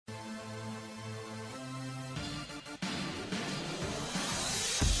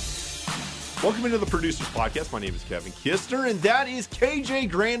Welcome into the Producers Podcast. My name is Kevin Kistner, and that is KJ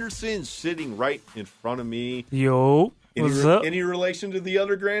Granderson sitting right in front of me. Yo, what's up? Any relation to the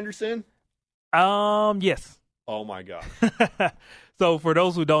other Granderson? Yes. Oh, my God. So for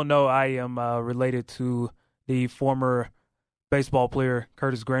those who don't know, I am related to the former baseball player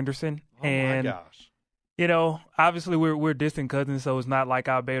Curtis Granderson. Oh, my gosh. You know, obviously we're distant cousins, so it's not like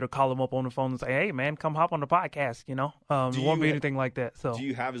I'll be able to call him up on the phone and say, hey, man, come hop on the podcast, you know. It won't be anything like that. So do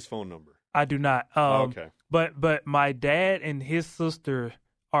you have his phone number? I do not. Okay. But my dad and his sister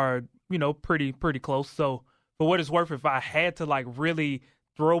are, you know, pretty close. So for what it's worth, if I had to like really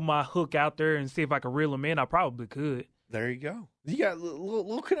throw my hook out there and see if I could reel him in, I probably could. There you go. You got a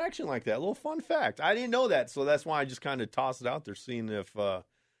little connection like that, a little fun fact. I didn't know that, so that's why I just kind of tossed it out there, seeing if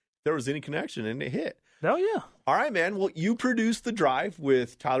there was any connection, and it hit. Oh, yeah. All right, man. Well, you produced The Drive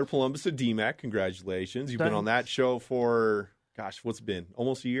with Tyler Polumbus at DMAC. Congratulations. You've been on that show for, gosh, what's it been?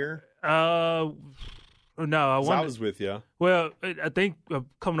 Almost a year? No, I was with you. Well, I think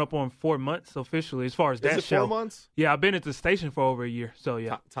coming up on 4 months officially as far as that show. Is it show. 4 months? Yeah, I've been at the station for over a year, so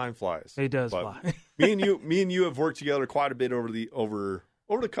yeah. Time flies. It does fly. me and you have worked together quite a bit over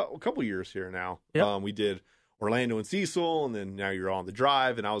the couple years here now. Yep. We did Orlando and Cecil, and then now you're on The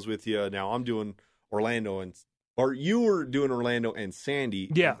Drive, and I was with you. Now I'm doing Orlando or you were doing Orlando and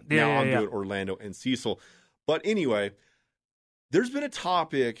Sandy. Yeah. Now I'm doing Orlando and Cecil. But anyway, there's been a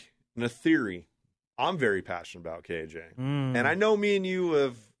topic and a theory I'm very passionate about, KJ. And I know me and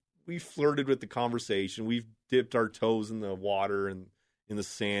you we flirted with the conversation. We've dipped our toes in the water and in the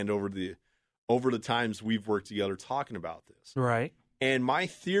sand over the times we've worked together talking about this. Right. And my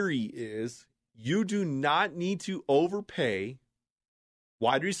theory is you do not need to overpay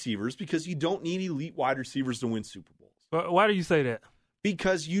wide receivers because you don't need elite wide receivers to win Super Bowls. Why do you say that?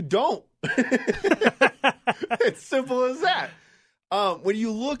 Because you don't. It's simple as that. When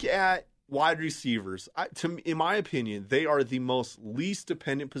you look at wide receivers, in my opinion, they are the most least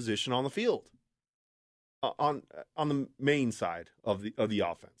dependent position on the field, on the main side of the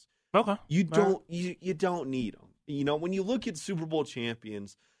offense. Okay, you don't need them. You know, when you look at Super Bowl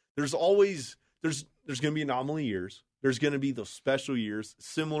champions, there's going to be anomaly years. There's going to be those special years,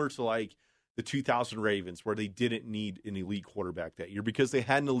 similar to like the 2000 Ravens, where they didn't need an elite quarterback that year because they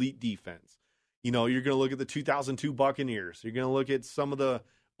had an elite defense. You know, you're going to look at the 2002 Buccaneers. You're going to look at some of the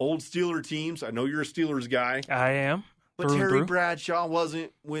old Steeler teams. I know you're a Steelers guy. I am. But Terry Bradshaw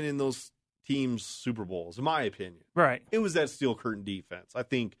wasn't winning those teams Super Bowls, in my opinion. Right. It was that steel curtain defense. I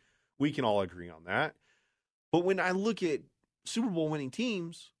think we can all agree on that. But when I look at Super Bowl winning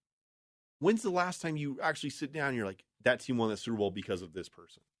teams, when's the last time you actually sit down and you're like, that team won that Super Bowl because of this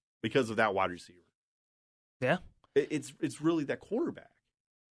person, because of that wide receiver? Yeah. It's really that quarterback.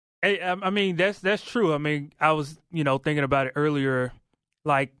 Hey, I mean, that's true. I mean, I was, thinking about it earlier.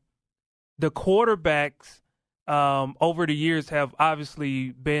 Like, the quarterbacks over the years have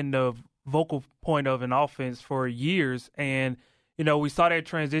obviously been the vocal point of an offense for years. And, we saw that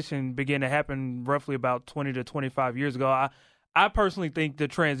transition begin to happen roughly about 20 to 25 years ago. I personally think the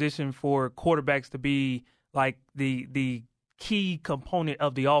transition for quarterbacks to be like the key component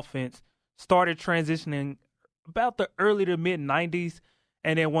of the offense started transitioning about the early to mid 90s.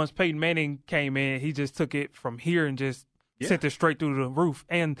 And then once Peyton Manning came in, he just took it from here and just sent it straight through the roof.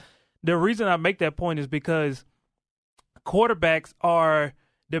 And the reason I make that point is because quarterbacks are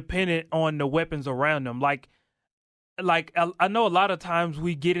dependent on the weapons around them. Like I know a lot of times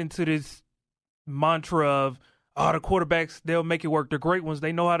we get into this mantra of, the quarterbacks, they'll make it work. The great ones,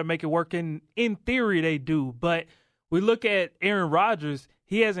 they know how to make it work. And in theory, they do. But we look at Aaron Rodgers.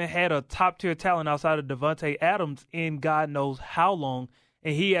 He hasn't had a top-tier talent outside of Devontae Adams in God knows how long,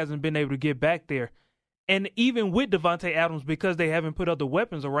 and he hasn't been able to get back there. And even with Devontae Adams, because they haven't put other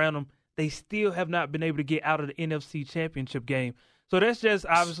weapons around him, they still have not been able to get out of the NFC Championship game. So that's just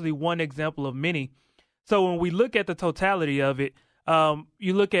obviously one example of many. So when we look at the totality of it,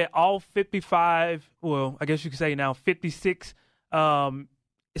 you look at all 55, well, I guess you could say now 56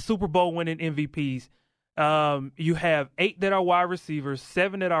 Super Bowl winning MVPs. You have 8 that are wide receivers,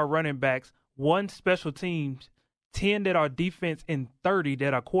 7 that are running backs, 1 special teams, 10 that are defense, and 30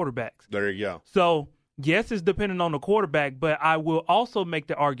 that are quarterbacks. There you go. So, yes, it's dependent on the quarterback, but I will also make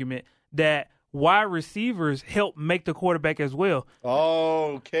the argument that wide receivers help make the quarterback as well.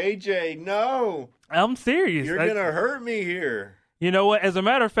 Oh, KJ, no. I'm serious. You're going to hurt me here. You know what? As a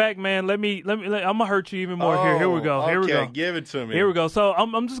matter of fact, man, I'm gonna hurt you even more. Here we go. Here we go. Give it to me. Here we go. So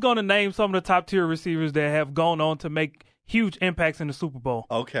I'm just gonna name some of the top tier receivers that have gone on to make huge impacts in the Super Bowl.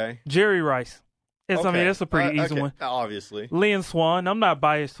 Okay. Jerry Rice. I mean, that's a pretty easy one. Obviously. Lynn Swann. I'm not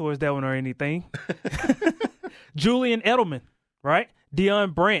biased towards that one or anything. Julian Edelman, right?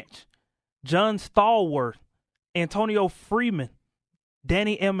 Deion Branch, John Stallworth, Antonio Freeman,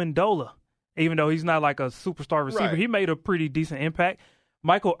 Danny Amendola, even though he's not like a superstar receiver, Right. he made a pretty decent impact.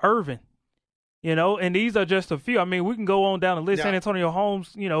 Michael Irvin, and these are just a few. I mean, we can go on down the list. Yeah. San Antonio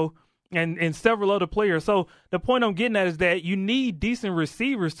Holmes, and several other players. So the point I'm getting at is that you need decent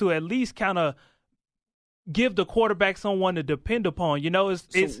receivers to at least kind of give the quarterback someone to depend upon.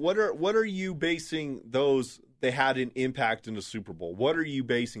 What are you basing those they had an impact in the Super Bowl? What are you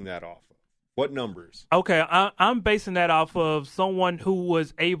basing that off of? What numbers? Okay, I'm basing that off of someone who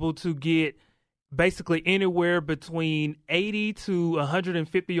was able to get basically anywhere between 80 to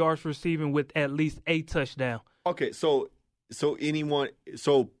 150 yards receiving with at least a touchdown. Okay, so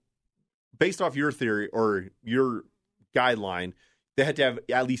based off your theory or your guideline, they had to have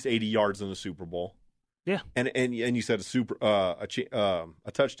at least 80 yards in the Super Bowl. Yeah, and you said a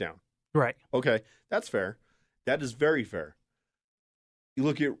touchdown. Right. Okay, that's fair. That is very fair. You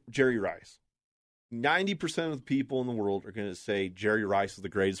look at Jerry Rice. 90% of the people in the world are going to say Jerry Rice is the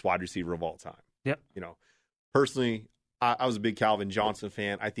greatest wide receiver of all time. Yep. Personally, I was a big Calvin Johnson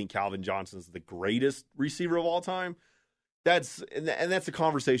fan. I think Calvin Johnson is the greatest receiver of all time. That's a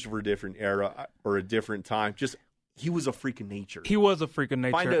conversation for a different era or a different time. Just he was a freak of nature. He was a freak of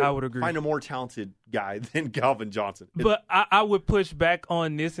nature. I would agree. Find a more talented guy than Calvin Johnson. But I would push back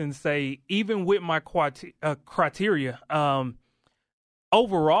on this and say, even with my criteria,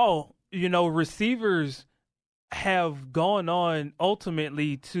 overall, receivers have gone on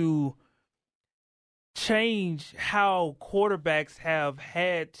ultimately to change how quarterbacks have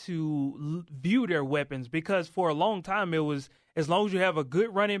had to view their weapons, because for a long time it was, as long as you have a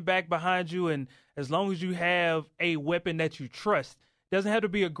good running back behind you and as long as you have a weapon that you trust, doesn't have to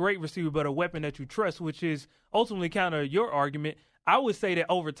be a great receiver, but a weapon that you trust, which is ultimately kind of your argument. I would say that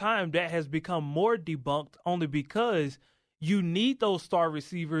over time that has become more debunked only because you need those star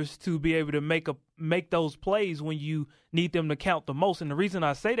receivers to be able to make those plays when you need them to count the most. And the reason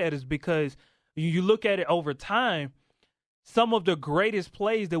I say that is because you look at it over time, some of the greatest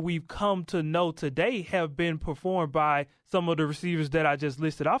plays that we've come to know today have been performed by some of the receivers that I just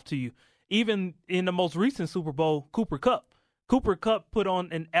listed off to you. Even in the most recent Super Bowl, Cooper Kupp. Cooper Kupp put on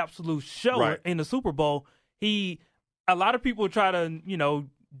an absolute show in the Super Bowl. A lot of people try to,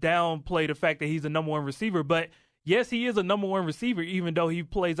 downplay the fact that he's a number one receiver, but yes, he is a number one receiver, even though he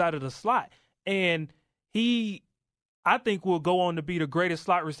plays out of the slot. And I think will go on to be the greatest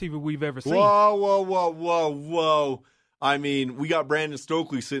slot receiver we've ever seen. Whoa. I mean, we got Brandon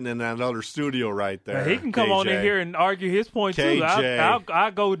Stokely sitting in that other studio right there. Now, he can come on in here and argue his point, too.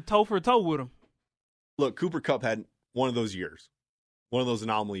 I'll go toe for toe with him. Look, Cooper Kupp had one of those years, one of those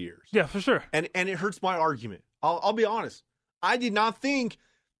anomaly years. Yeah, for sure. And it hurts my argument. I'll be honest. I did not think,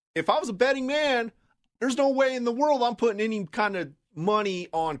 if I was a betting man, there's no way in the world I'm putting any kind of money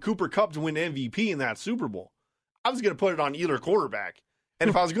on Cooper Kupp to win MVP in that Super Bowl. I was going to put it on either quarterback. And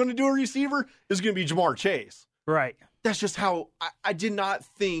if I was going to do a receiver, it was going to be Jamar Chase. Right. That's just how I did not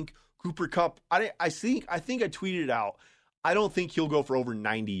think Cooper Kupp. I think I tweeted out, I don't think he'll go for over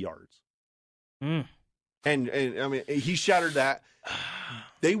 90 yards. And I mean, he shattered that.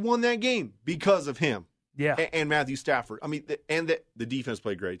 They won that game because of him. Yeah. And Matthew Stafford. I mean, the defense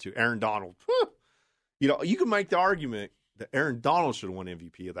played great too. Aaron Donald. You can make the argument that Aaron Donald should have won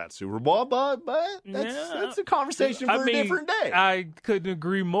MVP of that Super Bowl, but that's a conversation for a different day. I couldn't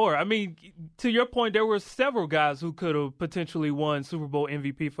agree more. I mean, to your point, there were several guys who could have potentially won Super Bowl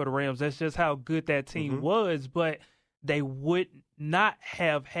MVP for the Rams. That's just how good that team was, but they would not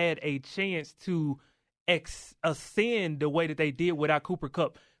have had a chance to ascend the way that they did without Cooper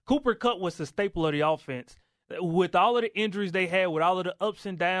Kupp. Cooper Kupp was the staple of the offense. With all of the injuries they had, with all of the ups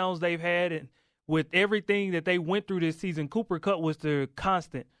and downs they've had, and with everything that they went through this season, Cooper Kupp was the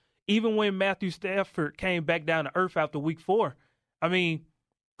constant. Even when Matthew Stafford came back down to earth after week 4, I mean,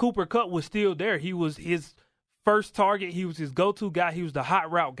 Cooper Kupp was still there. He was his first target. He was his go-to guy. He was the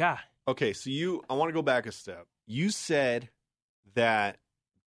hot route guy. Okay, so I want to go back a step. You said that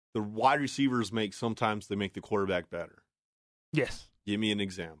the wide receivers sometimes they make the quarterback better. Yes. Give me an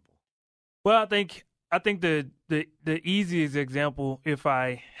example. Well, I think the easiest example, if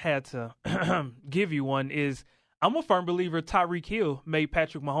I had to give you one, is I'm a firm believer Tyreek Hill made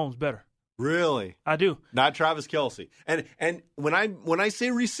Patrick Mahomes better. Really? I do. Not Travis Kelce. And when I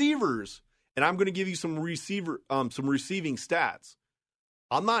say receivers, and I'm going to give you some receiving stats,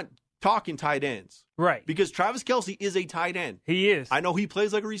 I'm not talking tight ends. Right. Because Travis Kelce is a tight end. He is. I know he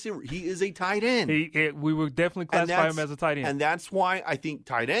plays like a receiver. He is a tight end. We would definitely classify him as a tight end. And that's why I think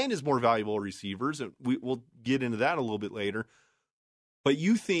tight end is more valuable than receivers. And we'll get into that a little bit later. But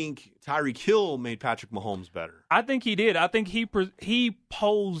you think Tyreek Hill made Patrick Mahomes better? I think he did. I think he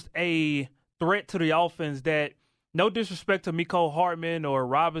posed a threat to the offense that, no disrespect to Mecole Hardman or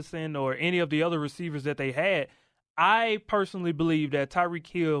Robinson or any of the other receivers that they had, I personally believe that Tyreek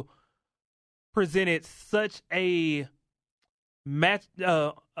Hill presented such a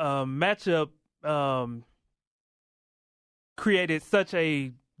matchup, created such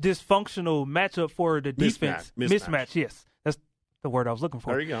a dysfunctional matchup for the defense. Mismatch, yes. That's the word I was looking for.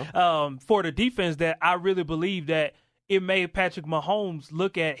 There you go. For the defense, that I really believe that it made Patrick Mahomes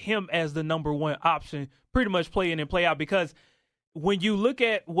look at him as the number one option, pretty much play in and play out. Because when you look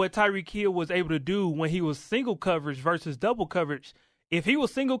at what Tyreek Hill was able to do when he was single coverage versus double coverage, if he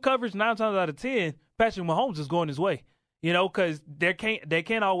was single coverage 9 times out of 10, Patrick Mahomes is going his way. Because they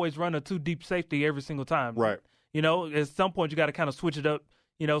can't always run a 2 deep safety every single time. Right. At some point you got to kind of switch it up,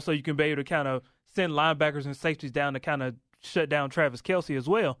 so you can be able to kind of send linebackers and safeties down to kind of shut down Travis Kelce as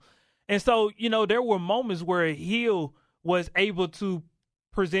well. And so, there were moments where Hill was able to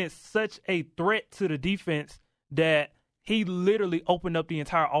present such a threat to the defense that he literally opened up the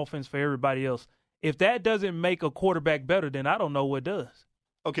entire offense for everybody else. If that doesn't make a quarterback better, then I don't know what does.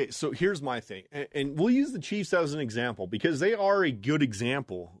 Okay, so here's my thing. And we'll use the Chiefs as an example because they are a good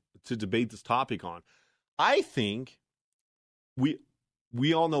example to debate this topic on. I think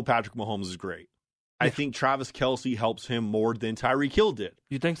we all know Patrick Mahomes is great. I think Travis Kelce helps him more than Tyreek Hill did.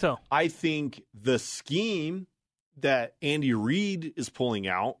 You think so? I think the scheme that Andy Reid is pulling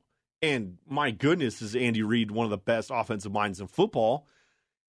out, and my goodness, is Andy Reid one of the best offensive minds in football?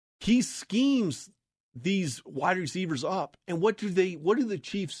 He schemes these wide receivers up. And what do the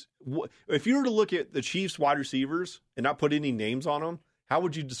Chiefs, if you were to look at the Chiefs wide receivers and not put any names on them, how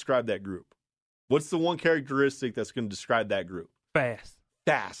would you describe that group? What's the one characteristic that's going to describe that group? Fast.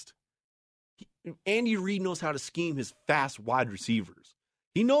 Andy Reid knows how to scheme his fast wide receivers.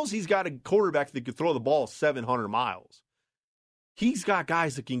 He knows he's got a quarterback that could throw the ball 700 miles. He's got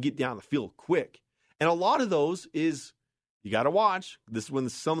guys that can get down the field quick. And a lot of those is, you got to watch. This is when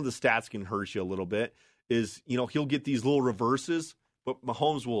some of the stats can hurt you a little bit, is, he'll get these little reverses, but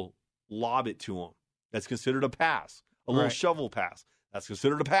Mahomes will lob it to him. That's considered a pass. A little shovel pass. That's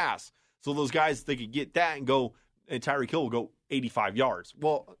considered a pass. So those guys, they could get that and go, and Tyreek Hill will go 85 yards.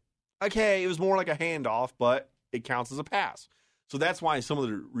 Well, okay, it was more like a handoff, but it counts as a pass. So that's why some of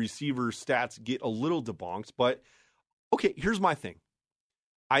the receiver stats get a little debunked. But, okay, here's my thing.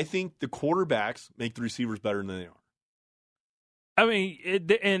 I think the quarterbacks make the receivers better than they are. I mean,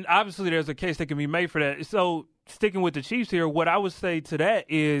 and obviously there's a case that can be made for that. So sticking with the Chiefs here, what I would say to that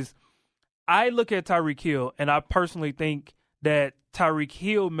is I look at Tyreek Hill, and I personally think that Tyreek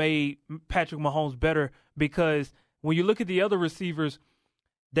Hill made Patrick Mahomes better because when you look at the other receivers,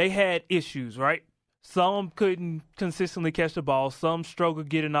 they had issues, right? Some couldn't consistently catch the ball. Some struggled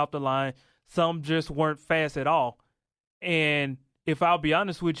getting off the line. Some just weren't fast at all. And if I'll be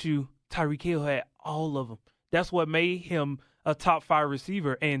honest with you, Tyreek Hill had all of them. That's what made him a top 5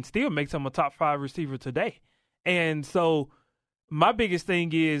 receiver and still makes him a top 5 receiver today. And so my biggest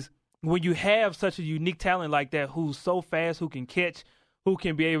thing is when you have such a unique talent like that who's so fast, who can catch, who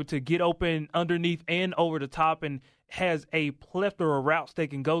can be able to get open underneath and over the top and has a plethora of routes they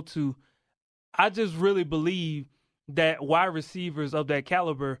can go to, I just really believe that wide receivers of that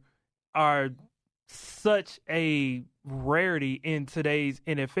caliber are such a rarity in today's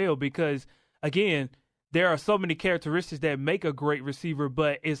NFL because, again, there are so many characteristics that make a great receiver,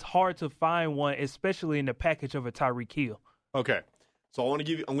 but it's hard to find one, especially in the package of a Tyreek Hill. Okay, so I'm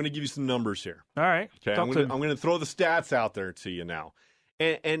going to give you some numbers here. All right. Okay, I'm going to throw the stats out there to you now,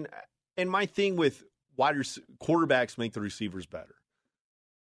 and my thing with quarterbacks make the receivers better.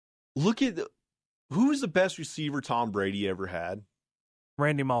 Look at who is the best receiver Tom Brady ever had?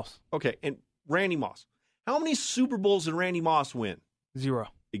 Randy Moss. Okay, and Randy Moss. How many Super Bowls did Randy Moss win? 0.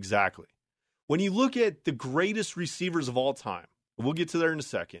 Exactly. When you look at the greatest receivers of all time, we'll get to there in a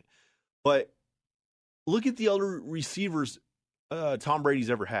second, but look at the other receivers Tom Brady's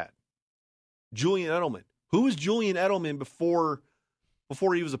ever had. Julian Edelman. Who was Julian Edelman before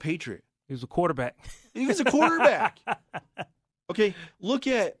he was a Patriot? He was a quarterback. He was a quarterback. Okay, look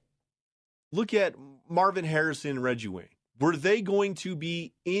at Marvin Harrison and Reggie Wayne. Were they going to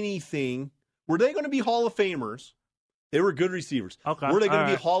be anything? Were they going to be Hall of Famers? They were good receivers. Okay. Were they going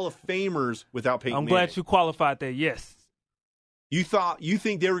to be Hall of Famers without Peyton Manning? I'm glad you qualified that, yes. You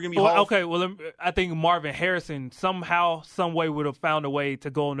think they were going to be Hall of Famers? Okay, well, I think Marvin Harrison somehow, some way would have found a way to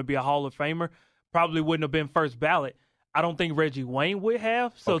go on to be a Hall of Famer. Probably wouldn't have been first ballot. I don't think Reggie Wayne would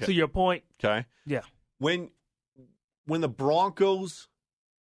have. So to your point. Okay. Yeah. When the Broncos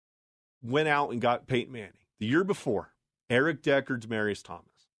went out and got Peyton Manning, the year before, Eric Decker, Demaryius Thomas,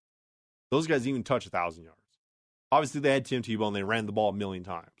 those guys even touched 1,000 yards. Obviously, they had Tim Tebow, and they ran the ball a million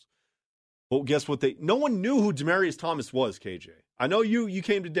times. Well, guess what? No one knew who Demaryius Thomas was, KJ. I know you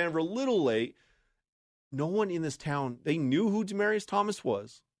came to Denver a little late. No one in this town, they knew who Demaryius Thomas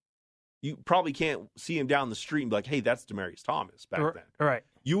was. You probably can't see him down the street and be like, hey, that's Demaryius Thomas back then. Right.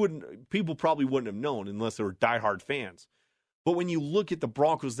 People probably wouldn't have known unless they were diehard fans. But when you look at the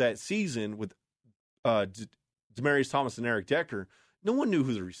Broncos that season with Demaryius Thomas and Eric Decker, no one knew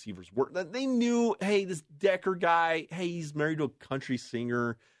who the receivers were. They knew, hey, this Decker guy, hey, he's married to a country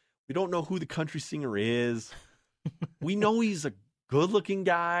singer. We don't know who the country singer is. We know he's a good-looking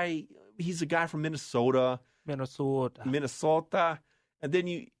guy. He's a guy from Minnesota. And then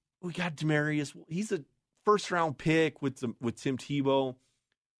we got Demaryius. He's a first-round pick with Tim Tebow.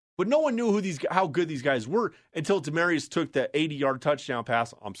 But no one knew how good these guys were until Demaryius took that 80-yard touchdown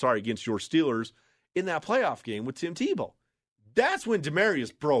pass, against your Steelers in that playoff game with Tim Tebow. That's when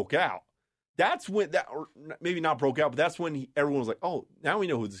Demaryius broke out. That's when or maybe not broke out, but that's when everyone was like, "Oh, now we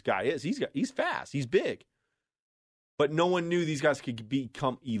know who this guy is. He's fast. He's big." But no one knew these guys could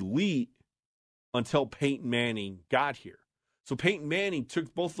become elite until Peyton Manning got here. So Peyton Manning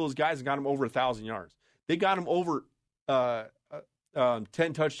took both of those guys and got them over 1,000 yards. They got them over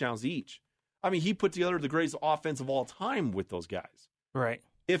 10 touchdowns each. I mean, he put together the greatest offense of all time with those guys. Right.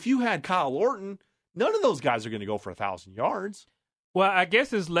 If you had Kyle Orton, none of those guys are going to go for 1,000 yards. Well, I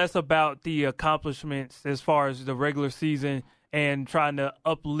guess it's less about the accomplishments as far as the regular season and trying to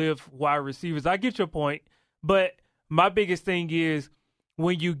uplift wide receivers. I get your point, but my biggest thing is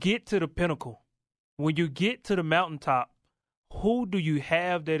when you get to the pinnacle, when you get to the mountaintop, who do you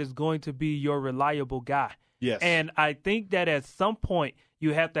have that is going to be your reliable guy? Yes. And I think that at some point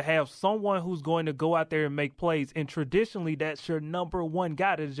you have to have someone who's going to go out there and make plays. And traditionally, that's your number one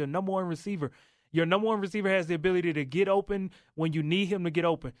guy. That is your number one receiver. Your number one receiver has the ability to get open when you need him to get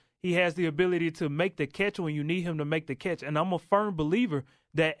open. He has the ability to make the catch when you need him to make the catch. And I'm a firm believer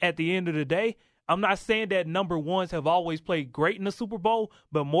that at the end of the day, I'm not saying that number ones have always played great in the Super Bowl,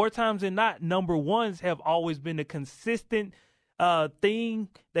 but more times than not, number ones have always been a consistent thing.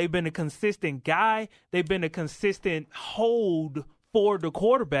 They've been a consistent guy. They've been a consistent hold for the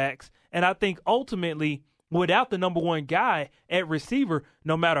quarterbacks. And I think ultimately, without the number one guy at receiver,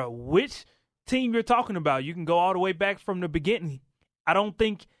 no matter which team you're talking about, you can go all the way back from the beginning. I don't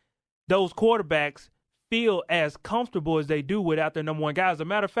think those quarterbacks feel as comfortable as they do without their number one guy. As a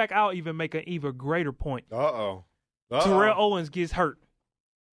matter of fact, I'll even make an even greater point. Uh-oh. Terrell Owens gets hurt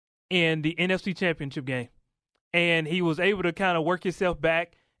in the NFC Championship game. And he was able to kind of work himself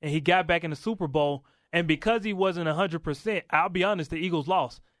back, and he got back in the Super Bowl. And because he wasn't 100%, I'll be honest, the Eagles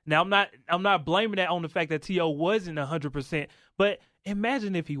lost. Now, I'm not blaming that on the fact that T.O. wasn't 100%, but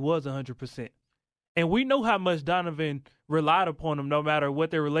imagine if he was 100%. And we know how much Donovan relied upon him no matter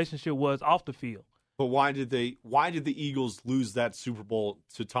what their relationship was off the field. But why did the Eagles lose that Super Bowl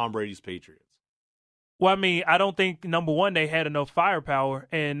to Tom Brady's Patriots? Well, I mean, I don't think, number one, they had enough firepower.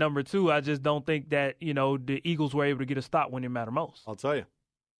 And number two, I just don't think that, the Eagles were able to get a stop when it mattered most. I'll tell you.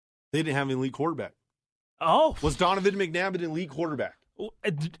 They didn't have an elite quarterback. Oh. Was Donovan McNabb an elite quarterback?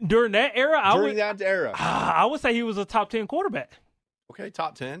 During that era? I would say he was a top 10 quarterback. Okay,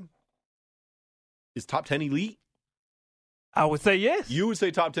 top 10. Is top 10 elite? I would say yes. You would say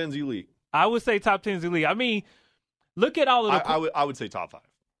top 10's elite? I would say top 10's elite. I mean, look at all of the... I would say top 5.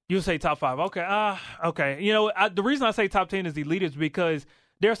 You say top 5. Okay. Okay. The reason I say top 10 is elite is because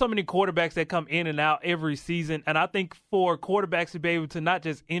there are so many quarterbacks that come in and out every season. And I think for quarterbacks to be able to not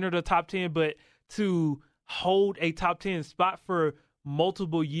just enter the top 10, but to hold a top 10 spot for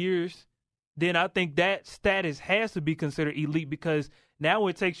multiple years, then I think that status has to be considered elite because now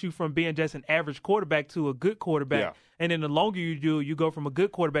it takes you from being just an average quarterback to a good quarterback. Yeah. And then the longer you do, you go from a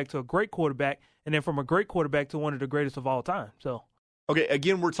good quarterback to a great quarterback, and then from a great quarterback to one of the greatest of all time. So. Okay,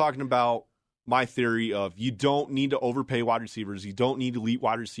 again, we're talking about my theory of you don't need to overpay wide receivers. You don't need elite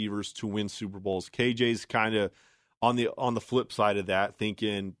wide receivers to win Super Bowls. KJ's kind of on the flip side of that,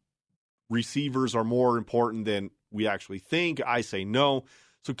 thinking receivers are more important than we actually think. I say no.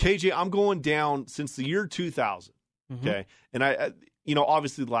 So, KJ, I'm going down since the year 2000, okay? And I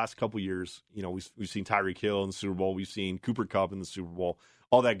obviously the last couple of years, we've seen Tyreek Hill in the Super Bowl. We've seen Cooper Kupp in the Super Bowl.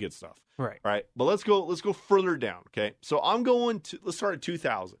 All that good stuff. Right. But let's go further down, okay? So let's start at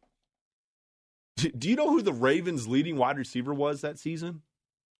 2000. Do you know who the Ravens' leading wide receiver was that season?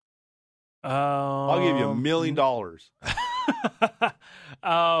 I'll give you $1 million.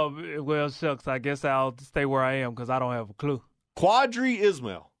 Well, shucks, I guess I'll stay where I am because I don't have a clue. Quadri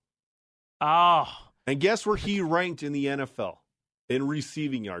Ismail. Oh. And guess where he ranked in the NFL in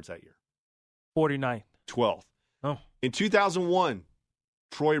receiving yards that year? 49th. 12th. Oh. In 2001,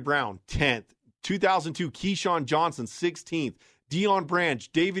 Troy Brown, 10th. 2002, Keyshawn Johnson, 16th. Deion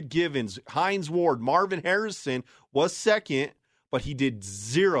Branch, David Givens, Hines Ward, Marvin Harrison was second, but he did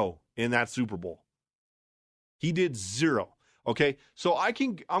 0 in that Super Bowl. He did 0. Okay, so I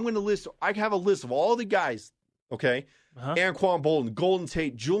have a list of all the guys. Okay, Anquan Bolden, Golden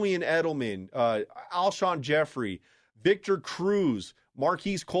Tate, Julian Edelman, Alshon Jeffrey, Victor Cruz,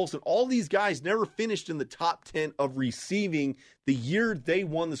 Marquise Colston. All these guys never finished in the top 10 of receiving the year they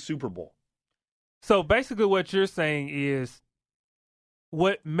won the Super Bowl. So basically, what you're saying is,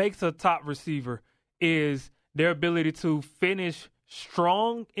 what makes a top receiver is their ability to finish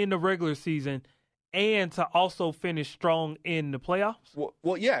strong in the regular season and to also finish strong in the playoffs?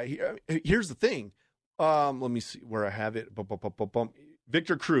 Well, yeah. Here's the thing. Let me see where I have it.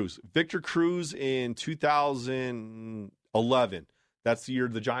 Victor Cruz. Victor Cruz in 2011. That's the year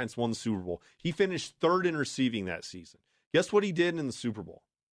the Giants won the Super Bowl. He finished third in receiving that season. Guess what he did in the Super Bowl?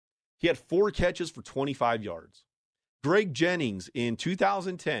 He had 4 catches for 25 yards. Greg Jennings in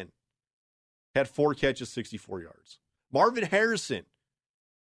 2010 had 4 catches, 64 yards. Marvin Harrison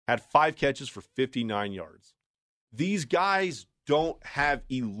had 5 catches for 59 yards. These guys don't have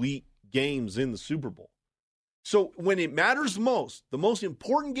elite games in the Super Bowl. So when it matters most, the most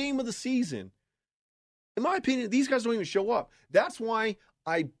important game of the season, in my opinion, these guys don't even show up. That's why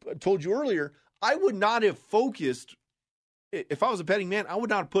I told you earlier, I would not have focused, if I was a betting man, I would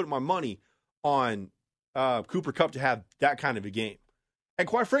not have put my money on Cooper Kupp to have that kind of a game. And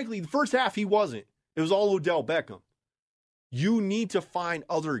quite frankly, the first half he wasn't. It was all Odell Beckham. You need to find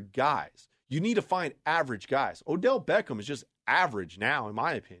other guys. You need to find average guys. Odell Beckham is just average now, in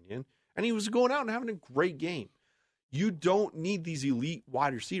my opinion. And he was going out and having a great game. You don't need these elite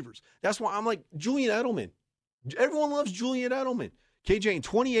wide receivers. That's why I'm like, Julian Edelman. Everyone loves Julian Edelman. KJ, in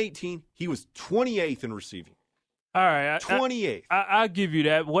 2018, he was 28th in receiving. All right. 28th. I'll give you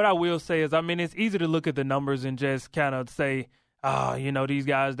that. What I will say is, I mean, it's easy to look at the numbers and just kind of say, these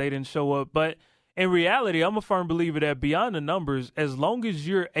guys, they didn't show up. But in reality, I'm a firm believer that beyond the numbers, as long as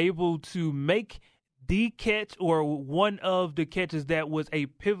you're able to make the catch or one of the catches that was a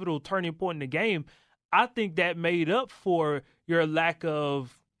pivotal turning point in the game, I think that made up for your lack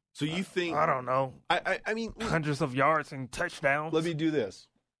of, so you think, I don't know, I mean, hundreds of yards and touchdowns. Let me do this.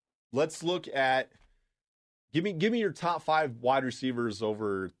 Let's look at, give me your top 5 wide receivers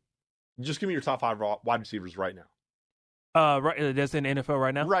over, just give me your top 5 wide receivers right now. Right, that's in the NFL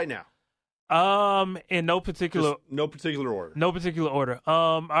right now? Right now. In no particular order. No particular order.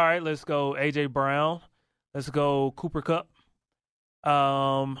 All right, let's go AJ Brown. Let's go Cooper Kupp.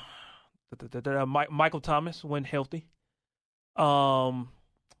 Michael Thomas when healthy. I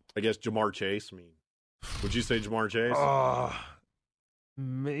guess Jamar Chase. I mean, would you say Jamar Chase?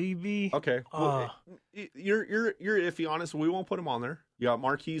 Maybe. Okay. Well, you're iffy on it, so we won't put him on there. You got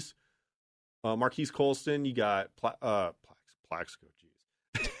Marquise Colston. You got Plaxico.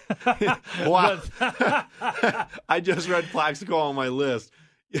 Wow. I just read Plaxico on my list.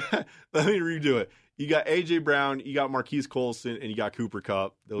 Yeah, let me redo it. You got AJ Brown, you got Marquise Colston, and you got Cooper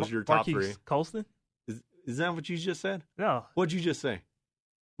Kupp. Those are your top Marquise 3. Colston? Is that what you just said? No. What'd you just say?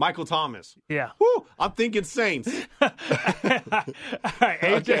 Michael Thomas. Yeah. Woo! I'm thinking Saints. All right,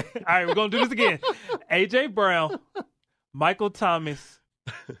 AJ. Okay. All right, we're gonna do this again. AJ Brown, Michael Thomas,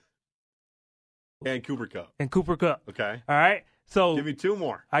 and Cooper Kupp. Okay. All right. So give me 2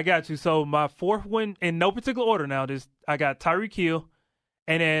 more. I got you. So my 4th one, in no particular order now, I got Tyreek Hill,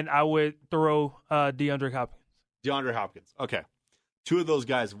 and then I would throw DeAndre Hopkins. Okay. 2 of those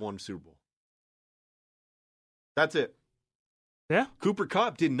guys have won Super Bowl. That's it. Yeah. Cooper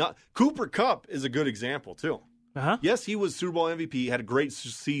Kupp did not. Cooper Kupp is a good example, too. Uh-huh. Yes, he was Super Bowl MVP, had a great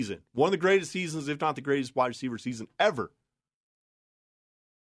season. One of the greatest seasons, if not the greatest wide receiver season ever.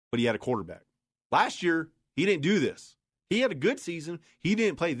 But he had a quarterback. Last year, he didn't do this. He had a good season. He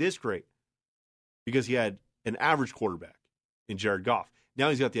didn't play this great because he had an average quarterback in Jared Goff. Now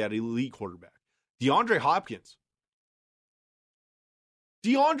he's got the elite quarterback. DeAndre Hopkins.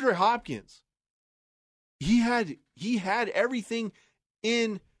 He had everything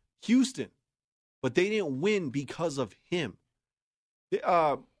in Houston, but they didn't win because of him.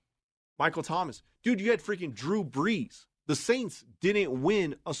 Michael Thomas. Dude, you had freaking Drew Brees. The Saints didn't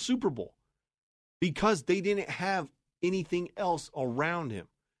win a Super Bowl because they didn't have anything else around him,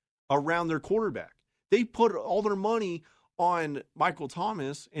 around their quarterback. They put all their money on Michael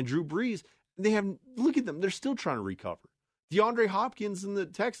Thomas and Drew Brees. And look at them. They're still trying to recover. DeAndre Hopkins and the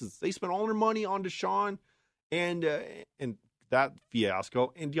Texans, they spent all their money on Deshaun and that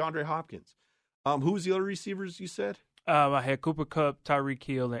fiasco and DeAndre Hopkins. Who was the other receivers you said? I had Cooper Kupp, Tyreek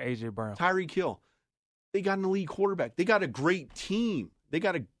Hill, and AJ Brown. Tyreek Hill. They got an elite quarterback. They got a great team. They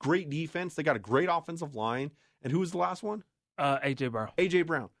got a great defense. They got a great offensive line. And who was the last one? A.J. Brown. A.J.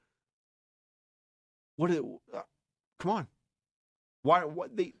 Brown. Come on.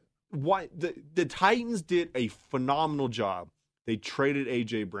 The Titans did a phenomenal job. They traded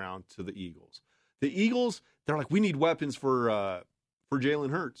A.J. Brown to the Eagles. The Eagles, they're like, we need weapons for Jalen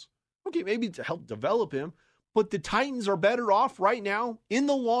Hurts. Okay, maybe to help develop him, but the Titans are better off right now in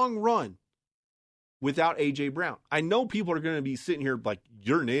the long run without A.J. Brown. I know people are going to be sitting here like,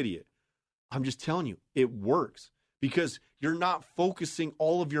 you're an idiot. I'm just telling you, it works because you're not focusing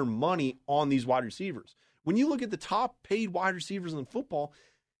all of your money on these wide receivers. When you look at the top paid wide receivers in football,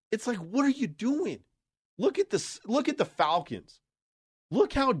 it's like, what are you doing? Look at the Falcons.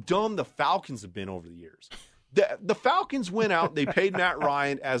 Look how dumb the Falcons have been over the years. The Falcons went out, they paid Matt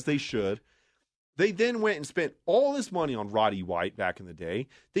Ryan as they should. They then went and spent all this money on Roddy White back in the day.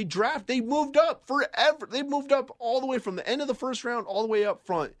 They moved up forever. They moved up all the way from the end of the first round all the way up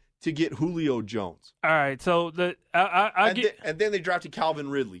front to get Julio Jones. All right, so and then they drafted Calvin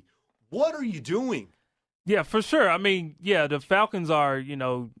Ridley. What are you doing? Yeah, for sure. I mean, yeah, the Falcons are,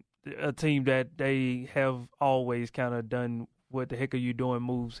 a team that they have always kind of done what the heck are you doing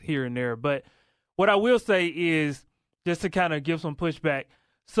moves here and there. But what I will say is, just to kind of give some pushback,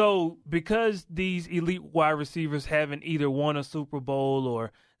 so because these elite wide receivers haven't either won a Super Bowl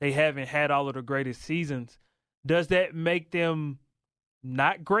or they haven't had all of the greatest seasons, does that make them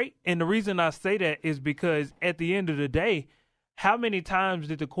not great? And the reason I say that is because at the end of the day, how many times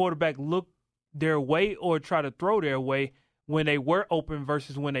did the quarterback look their way or try to throw their way when they were open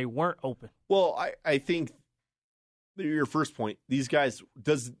versus when they weren't open? Well, I think your first point, these guys,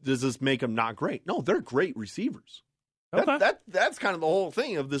 does this make them not great? No, they're great receivers. Okay. That's kind of the whole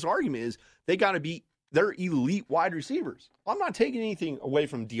thing of this argument is they're elite wide receivers. I'm not taking anything away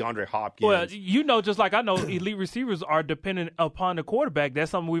from DeAndre Hopkins. Well, just like I know, elite receivers are dependent upon the quarterback.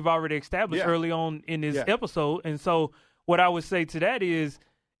 That's something we've already established early on in this episode. And so what I would say to that is,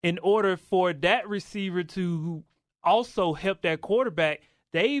 in order for that receiver to also help that quarterback,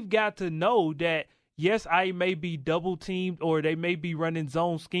 they've got to know that, yes, I may be double teamed or they may be running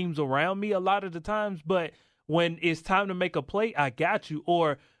zone schemes around me a lot of the times, but when it's time to make a play, I got you.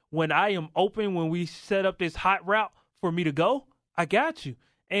 Or when I am open, when we set up this hot route for me to go, I got you.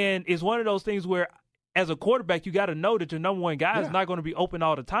 And it's one of those things where, as a quarterback, you got to know that your number one guy is not going to be open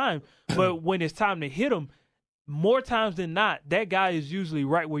all the time. But when it's time to hit him, more times than not, that guy is usually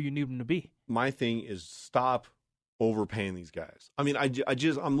right where you need him to be. My thing is stop overpaying these guys. I mean,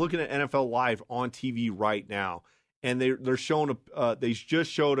 I'm looking at NFL Live on TV right now, and they're showing they just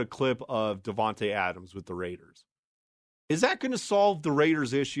showed a clip of Davante Adams with the Raiders. Is that going to solve the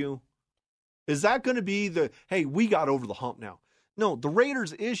Raiders issue? Is that going to be hey, we got over the hump now? No, the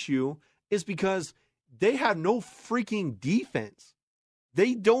Raiders issue is because they have no freaking defense.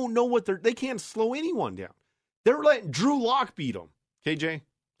 They don't know they can't slow anyone down. They're letting Drew Lock beat them, KJ.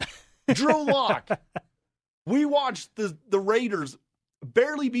 Drew Lock. We watched the Raiders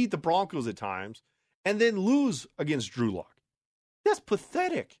barely beat the Broncos at times and then lose against Drew Lock. That's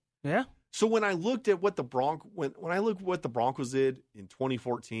pathetic. Yeah. So when I looked at what when I looked at what the Broncos did in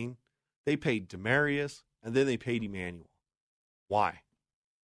 2014, they paid Demaryius and then they paid Emmanuel. Why?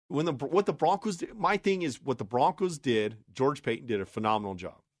 What the Broncos did, my thing is what the Broncos did, George Payton did a phenomenal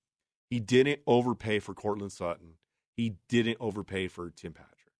job. He didn't overpay for Courtland Sutton. He didn't overpay for Tim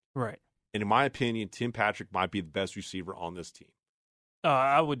Patrick. Right. And in my opinion, Tim Patrick might be the best receiver on this team.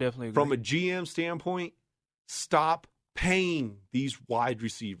 I would definitely agree. From a GM standpoint, stop paying these wide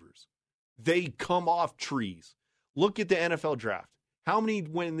receivers. They come off trees. Look at the NFL draft. How many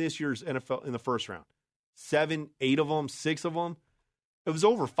went in this year's NFL in the first round? 7, 8 of them, 6 of them. It was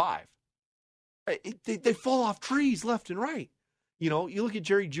over 5. They fall off trees left and right. You look at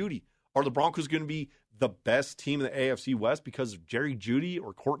Jerry Jeudy. Are the Broncos going to be the best team in the AFC West because of Jerry Jeudy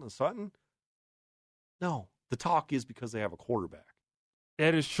or Courtland Sutton? No. The talk is because they have a quarterback.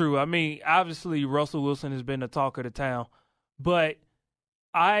 That is true. I mean, obviously, Russell Wilson has been the talk of the town. But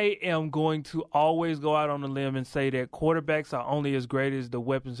I am going to always go out on a limb and say that quarterbacks are only as great as the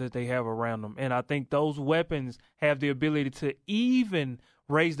weapons that they have around them. And I think those weapons have the ability to even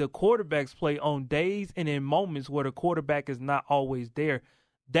raise the quarterback's play on days and in moments where the quarterback is not always there.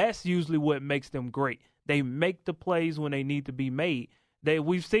 That's usually what makes them great. They make the plays when they need to be made.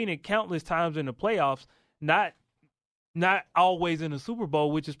 We've seen it countless times in the playoffs, not always in the Super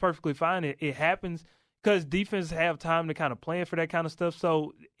Bowl, which is perfectly fine. It happens because defenses have time to kind of plan for that kind of stuff.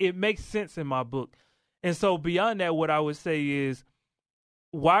 So it makes sense in my book. And so beyond that, what I would say is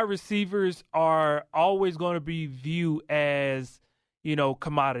wide receivers are always going to be viewed as,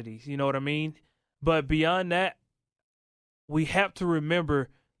 commodities. You know what I mean? But beyond that, we have to remember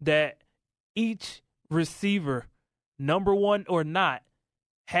that each receiver number one or not,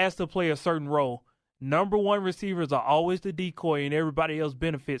 has to play a certain role. Number one receivers are always the decoy, and everybody else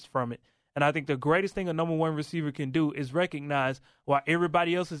benefits from it. And I think the greatest thing a number one receiver can do is recognize while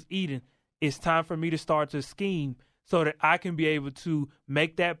everybody else is eating, it's time for me to start to scheme so that I can be able to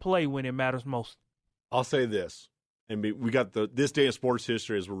make that play when it matters most. I'll say this, and we got this day of sports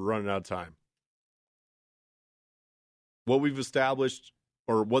history as we're running out of time. What we've established,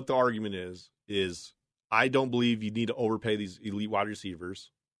 or what the argument is I don't believe you need to overpay these elite wide receivers.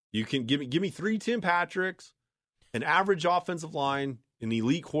 You can give me 3 Tim Patricks, an average offensive line, an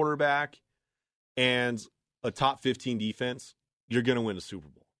elite quarterback, and a top 15 defense. You're going to win a Super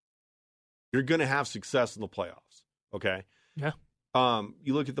Bowl. You're going to have success in the playoffs. Okay. Yeah.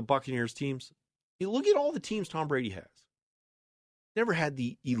 You look at the Buccaneers teams. You look at all the teams Tom Brady has. Never had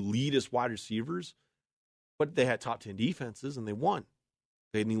the elitist wide receivers, but they had top 10 defenses and they won.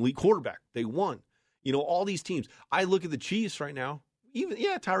 They had an elite quarterback. They won. You know, all these teams. I look at the Chiefs right now.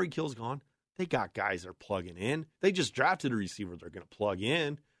 Tyreek Hill's gone. They got guys they're plugging in. They just drafted a receiver they're going to plug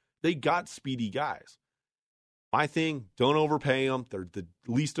in. They got speedy guys. My thing, don't overpay them. They're the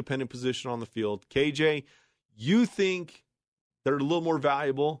least dependent position on the field. KJ, you think they're a little more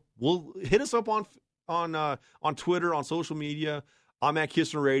valuable? Well, hit us up on Twitter, on social media. I'm at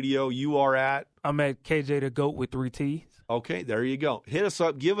Kistner Radio. You are at? I'm at KJ the GOAT with 3 T's. Okay, there you go. Hit us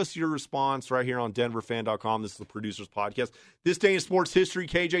up. Give us your response right here on DenverFan.com. This is the Producers Podcast. This day in sports history,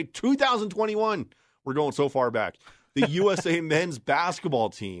 KJ, 2021. We're going so far back. The USA men's basketball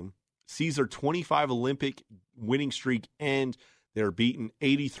team sees their 25 Olympic winning streak end. They're beaten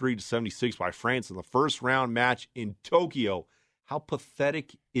 83-76 by France in the first round match in Tokyo. How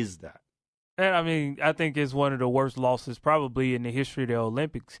pathetic is that? And I mean, I think it's one of the worst losses probably in the history of the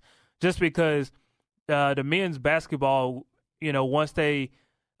Olympics, just because the men's basketball, you know, once they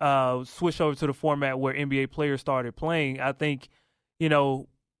switched over to the format where NBA players started playing, I think, you know,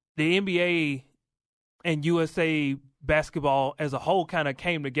 the NBA and USA basketball as a whole kind of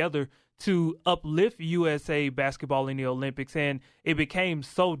came together to uplift USA basketball in the Olympics, and it became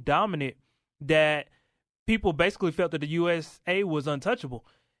so dominant that people basically felt that the USA was untouchable.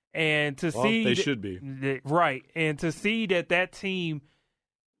 And to see they should be. Right. And to see that team,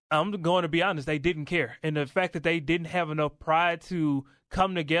 I'm going to be honest, they didn't care. And the fact that they didn't have enough pride to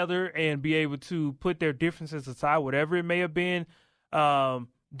come together and be able to put their differences aside, whatever it may have been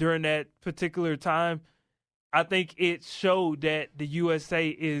during that particular time, I think it showed that the USA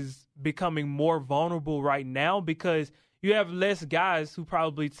is becoming more vulnerable right now because you have less guys who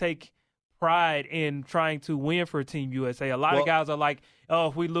probably take pride in trying to win for Team USA. A lot of guys are like, oh,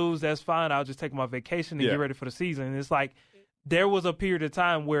 if we lose, that's fine. I'll just take my vacation and get ready for the season. And it's like there was a period of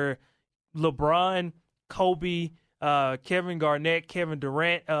time where LeBron, Kobe, Kevin Garnett, Kevin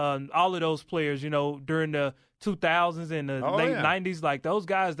Durant, all of those players, you know, during the 2000s and the late 90s, like those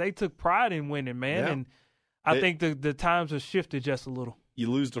guys, they took pride in winning, man. Yeah. And I think the times have shifted just a little.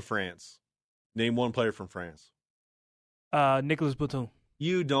 You lose to France. Name one player from France. Nicolas Batum.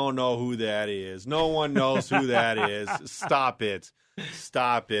 You don't know who that is. No one knows who that is. Stop it.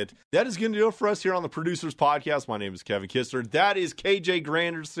 Stop it. That is going to do it for us here on the Producers Podcast. My name is Kevin Kistner. That is KJ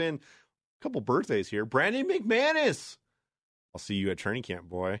Granderson. A couple birthdays here. Brandon McManus. I'll see you at training camp,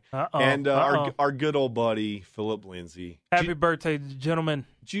 boy. And our good old buddy, Philip Lindsay. Happy birthday, gentlemen.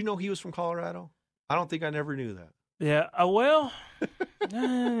 Did you know he was from Colorado? I don't think I never knew that. Yeah, well, you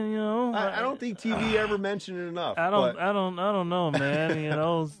know, I don't think TV ever mentioned it enough. I don't know, man. You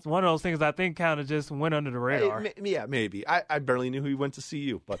know, it's one of those things I think kind of just went under the radar. Yeah, maybe. I barely knew he went to see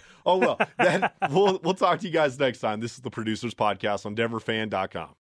you, but oh well. Then we'll talk to you guys next time. This is the Producers Podcast on DenverFan.com.